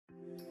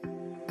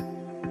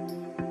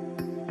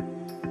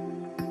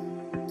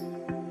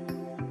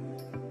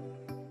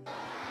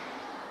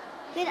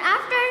Good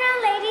afternoon,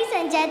 ladies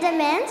and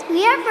gentlemen.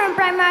 We are from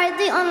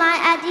Primarily Online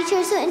at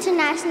Ichirsu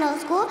International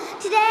School.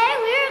 Today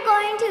we are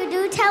going to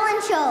do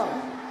talent show.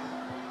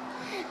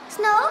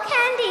 Snow,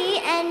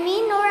 Candy, and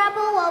me,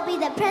 Norabu, will be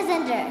the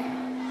presenter.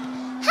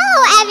 Hello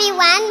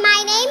everyone, my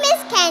name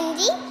is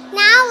Candy.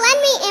 Now let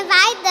me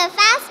invite the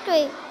fast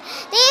group.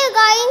 They are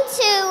going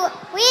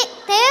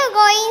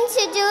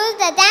to do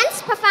the dance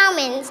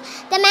performance.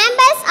 The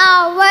members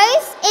are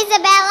Rose,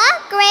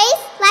 Isabella,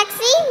 Grace,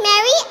 Lexi,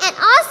 Mary, and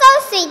also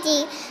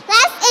Sweetie.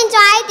 Let's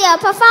enjoy their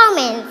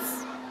performance.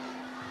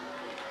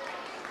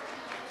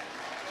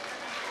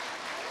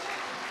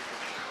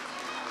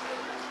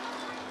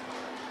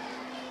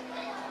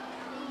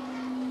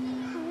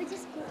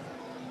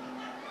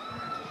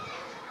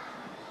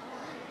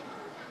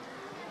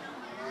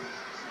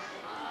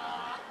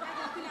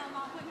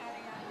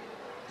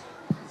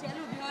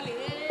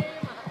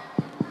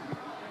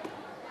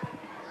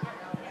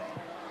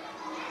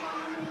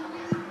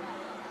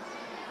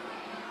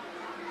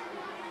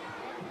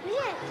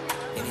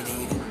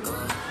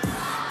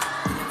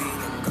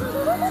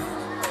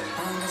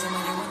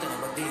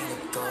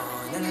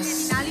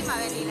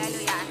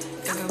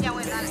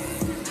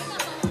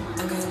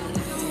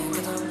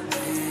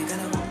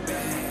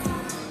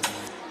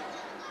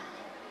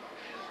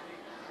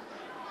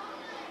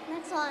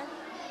 Next one.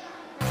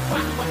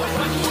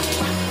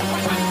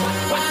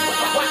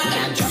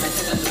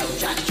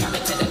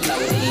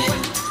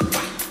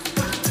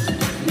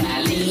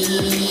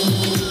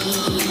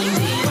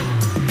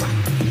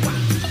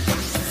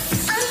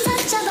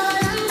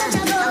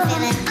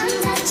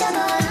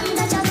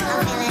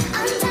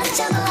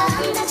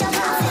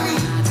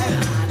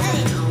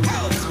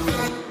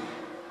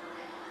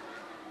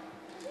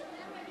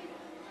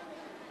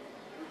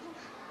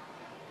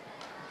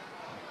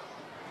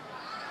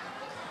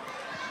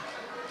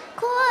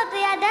 Cool,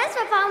 their dance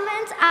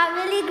performances are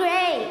really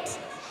great.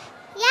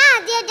 Yeah,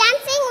 their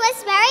dancing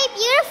was very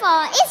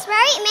beautiful. It's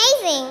very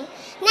amazing.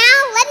 Now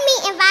let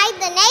me invite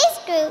the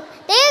next group.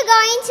 They're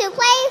going to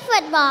play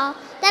football.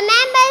 The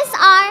members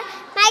are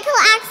Michael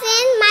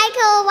Axon,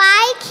 Michael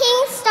Y,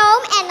 King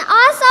Stone, and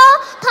also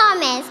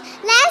Thomas.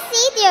 Let's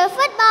see their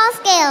football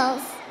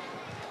skills.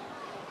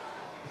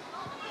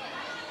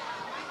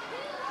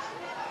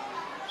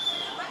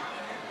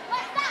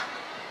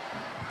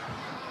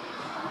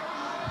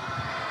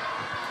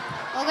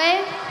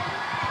 Okay?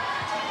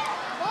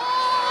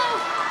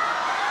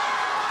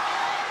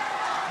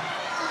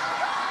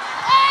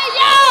 Hey,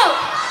 yo!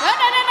 No.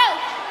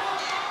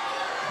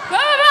 Bro,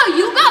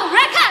 you go,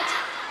 red cut.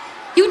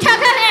 You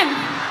tackle him.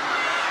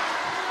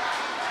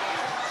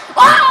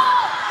 Oh!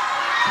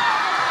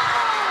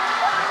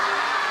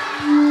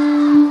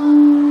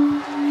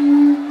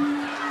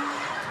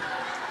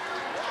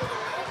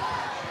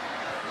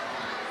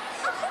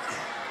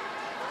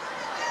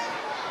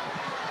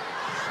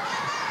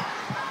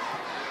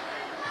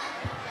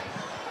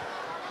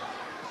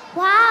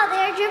 Wow,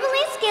 their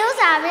dribbling skills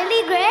are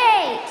really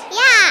great.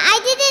 Yeah, I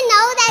didn't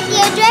know that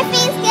your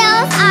drifting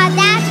skills are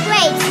that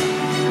great.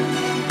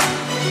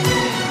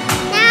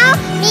 Now,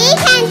 me,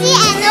 Kenji,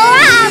 and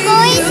Laura are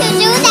going to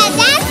do the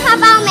dance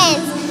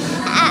performance.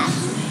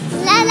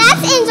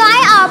 Let's enjoy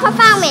our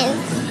performance.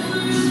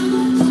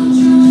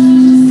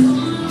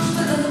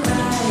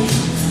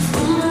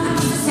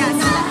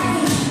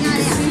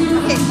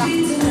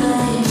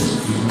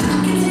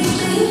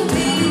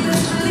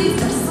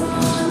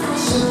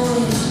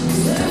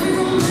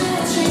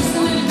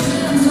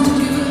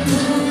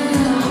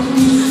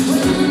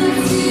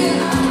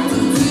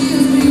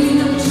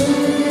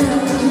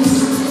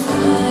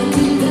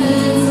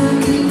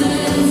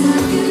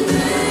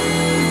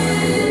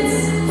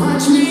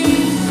 Watch me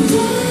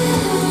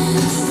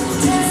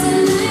dance,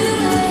 dancing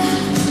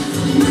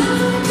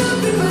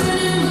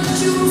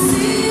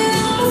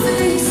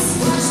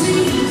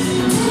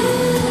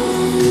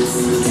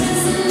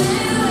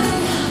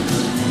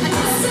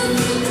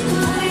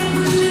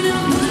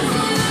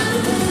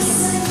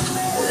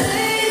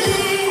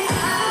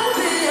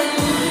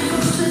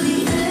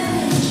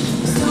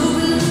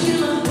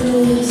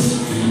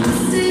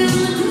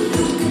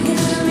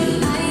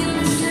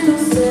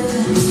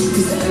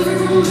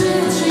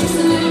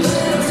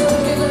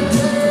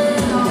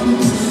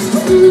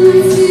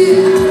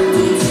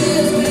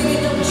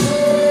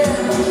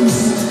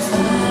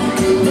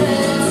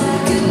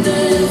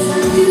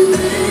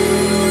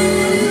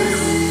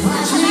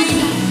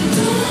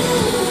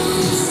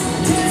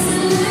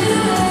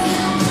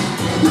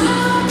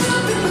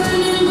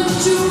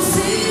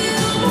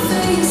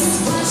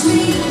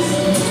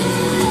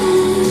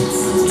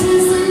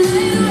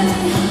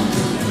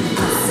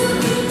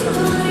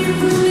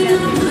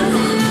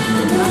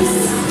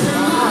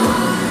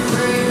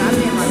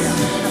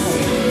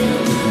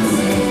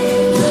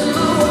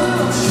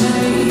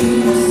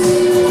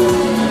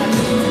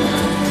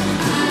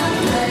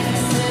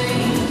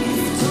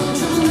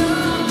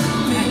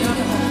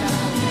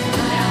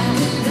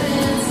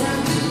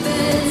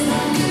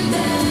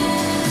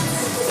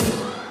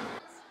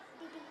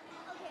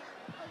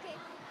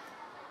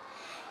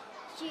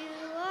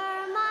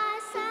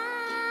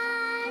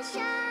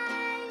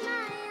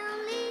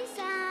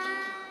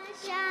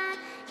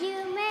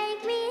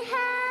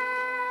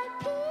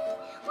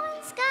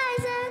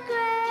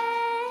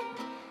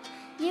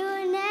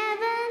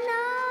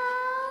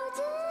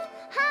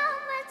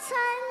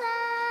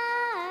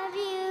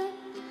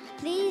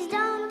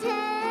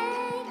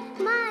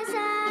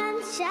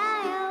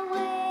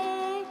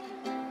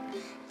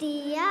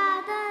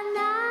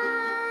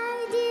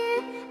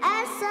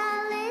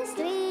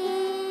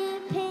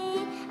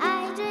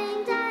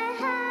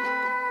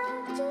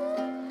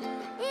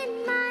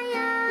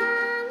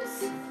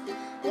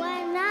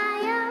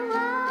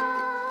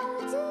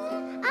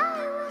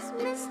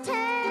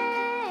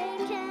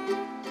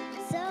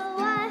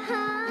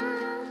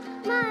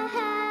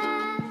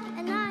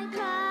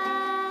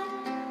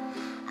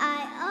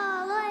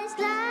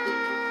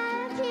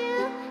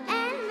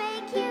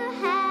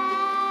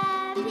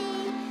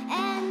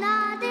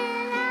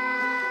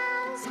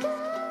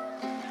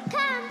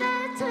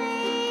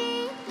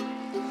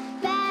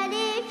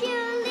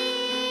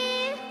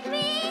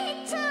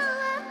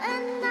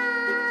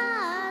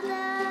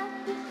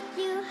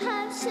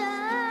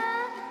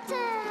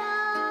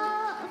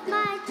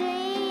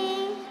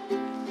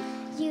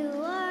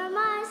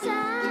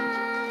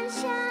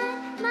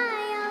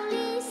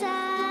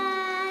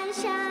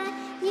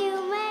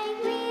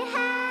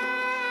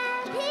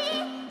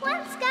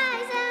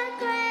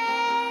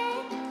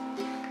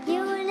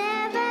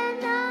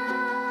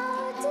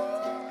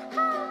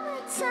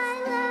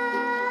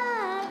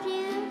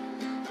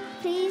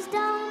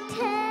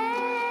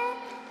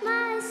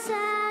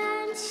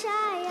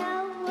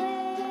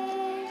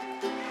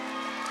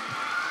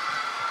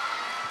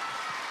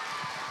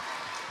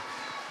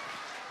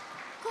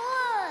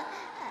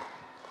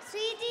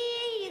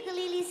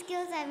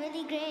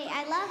really great.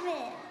 I love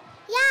it.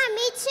 Yeah,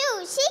 me too.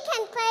 She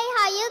can play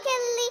her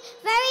ukulele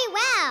very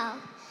well.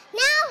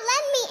 Now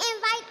let me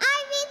invite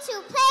Ivy to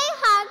play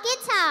her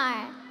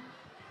guitar.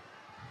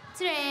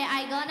 Today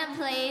I'm gonna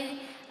play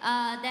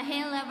the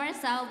Hey Lover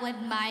song with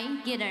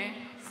my guitar.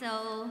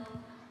 So